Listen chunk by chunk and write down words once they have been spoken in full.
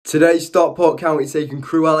Today, Stockport County taking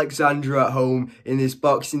Crewe Alexandra at home in this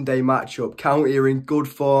Boxing Day matchup. County are in good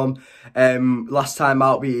form. Last time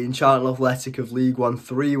out beating Charlton Athletic of League One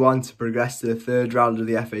 3-1 to progress to the third round of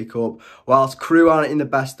the FA Cup. Whilst Crewe aren't in the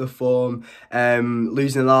best of form,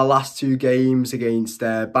 losing their last two games against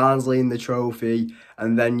Barnsley in the trophy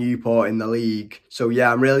and then Newport in the league. So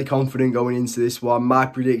yeah, I'm really confident going into this one. My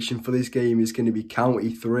prediction for this game is going to be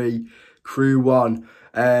County 3, Crewe 1.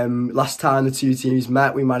 Last time the two teams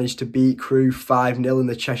met, we managed to beat Crewe 5-0 in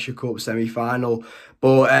the Cheshire Cup semi-final.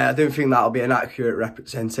 But I don't think that'll be an accurate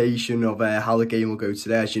representation of how the game will go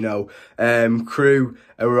today. As you know, Crewe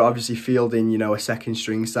are obviously fielding, a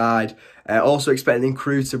second-string side. Also expecting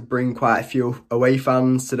Crewe to bring quite a few away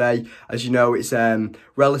fans today. As you know, it's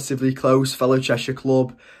relatively close, fellow Cheshire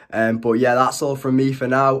club. But yeah, that's all from me for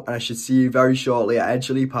now. And I should see you very shortly at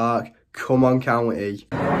Edgeley Park. Come on, County.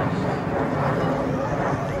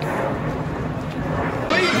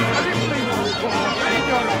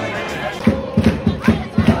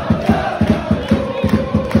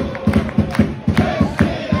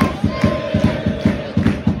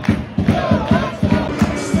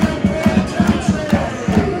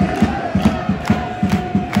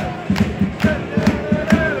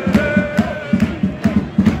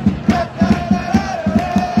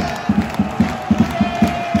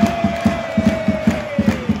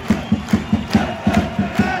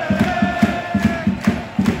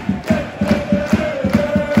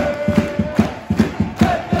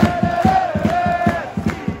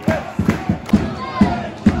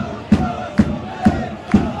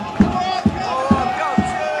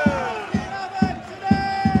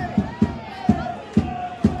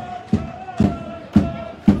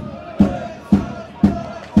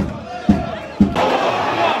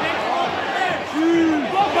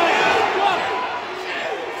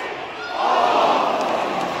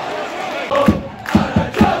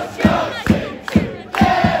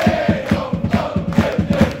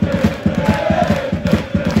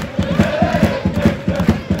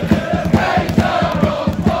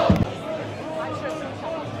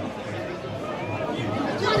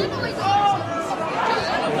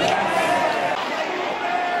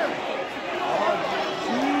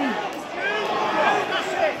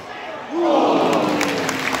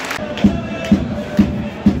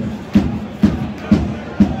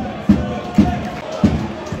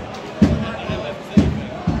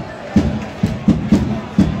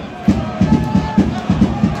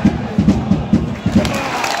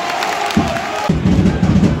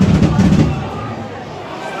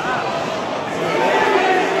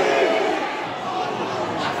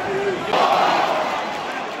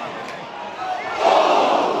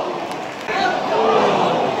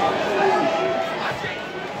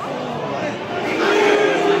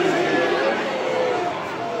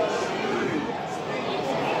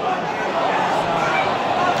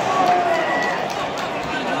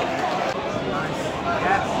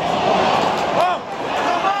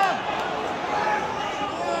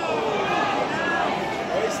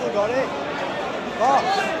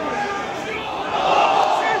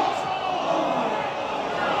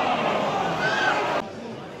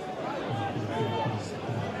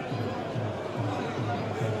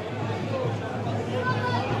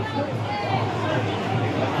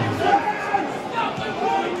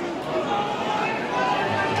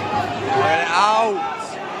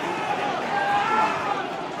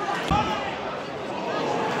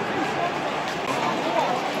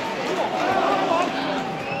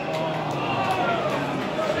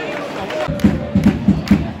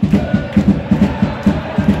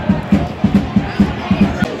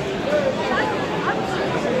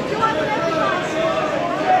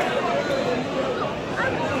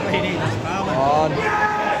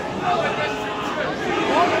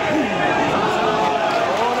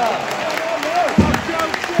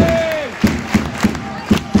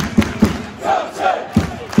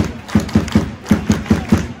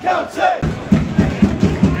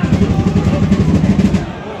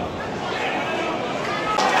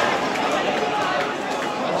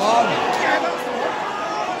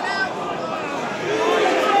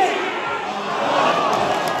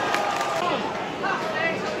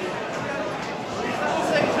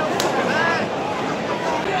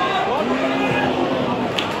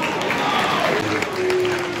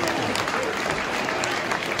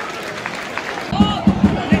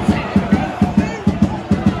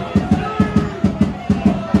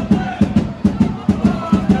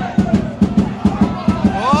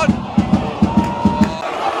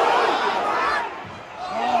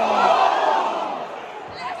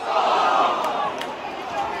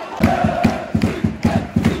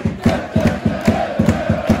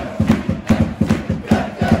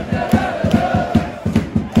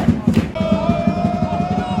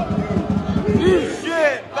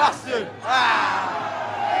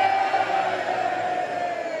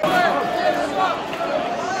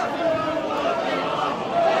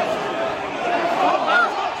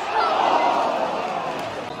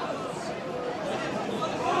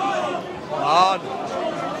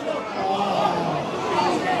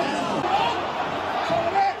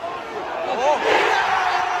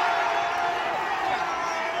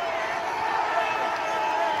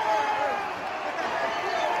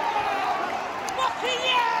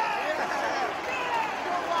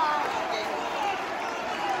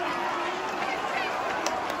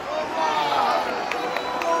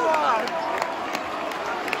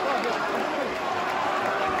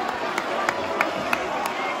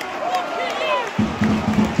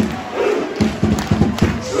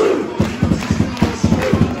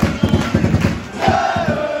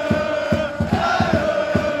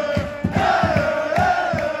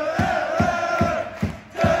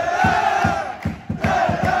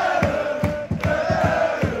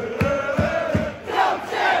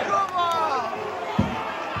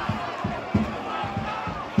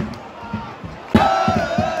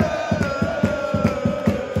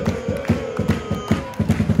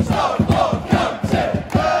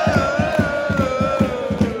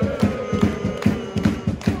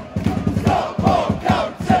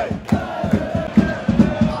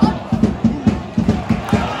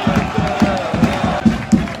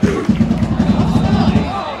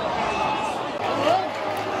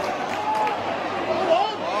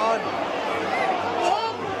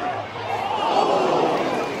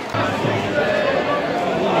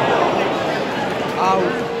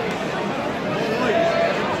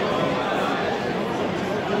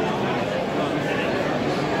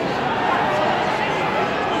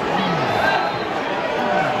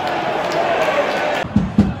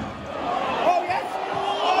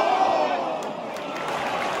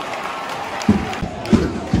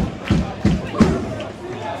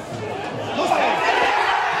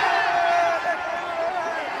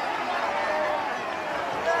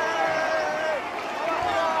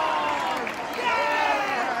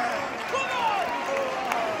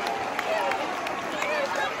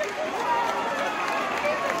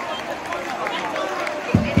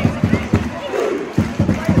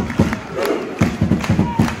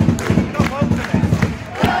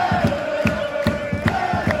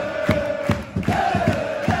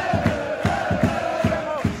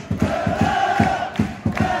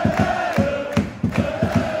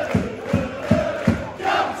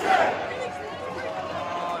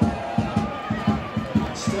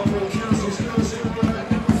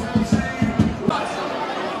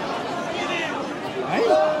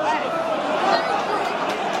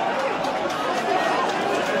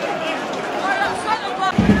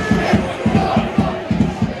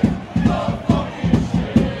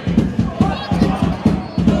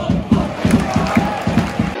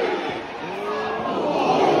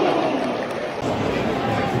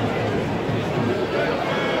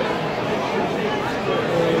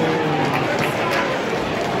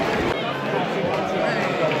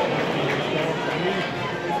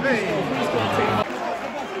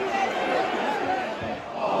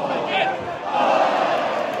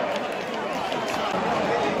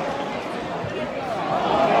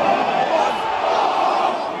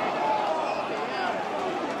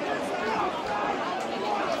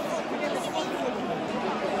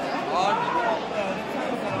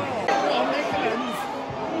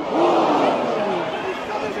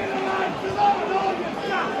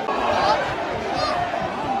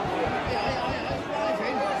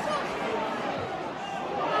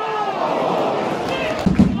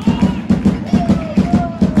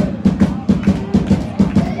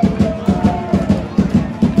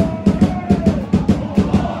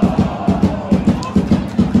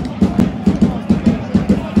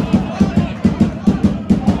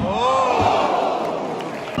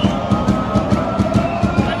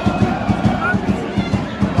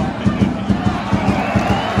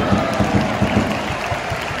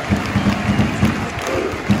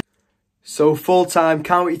 So full-time,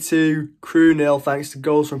 County 2, Crewe 0, thanks to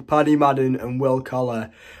goals from Paddy Madden and Will Collar.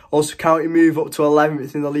 Also, County move up to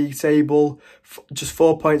 11th in the league table, just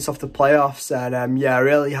 4 points off the playoffs, and yeah,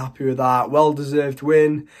 really happy with that. Well-deserved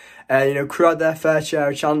win. You know, Crewe had their fair share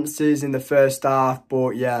of chances in the first half,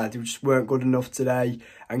 but yeah, they just weren't good enough today,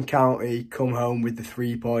 and County come home with the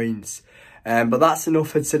 3 points. But that's enough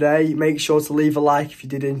for today. Make sure to leave a like if you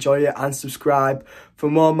did enjoy it and subscribe for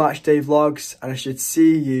more matchday vlogs. And I should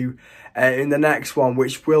see you in the next one,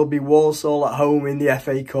 which will be Walsall at home in the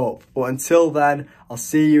FA Cup. But until then, I'll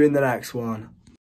see you in the next one.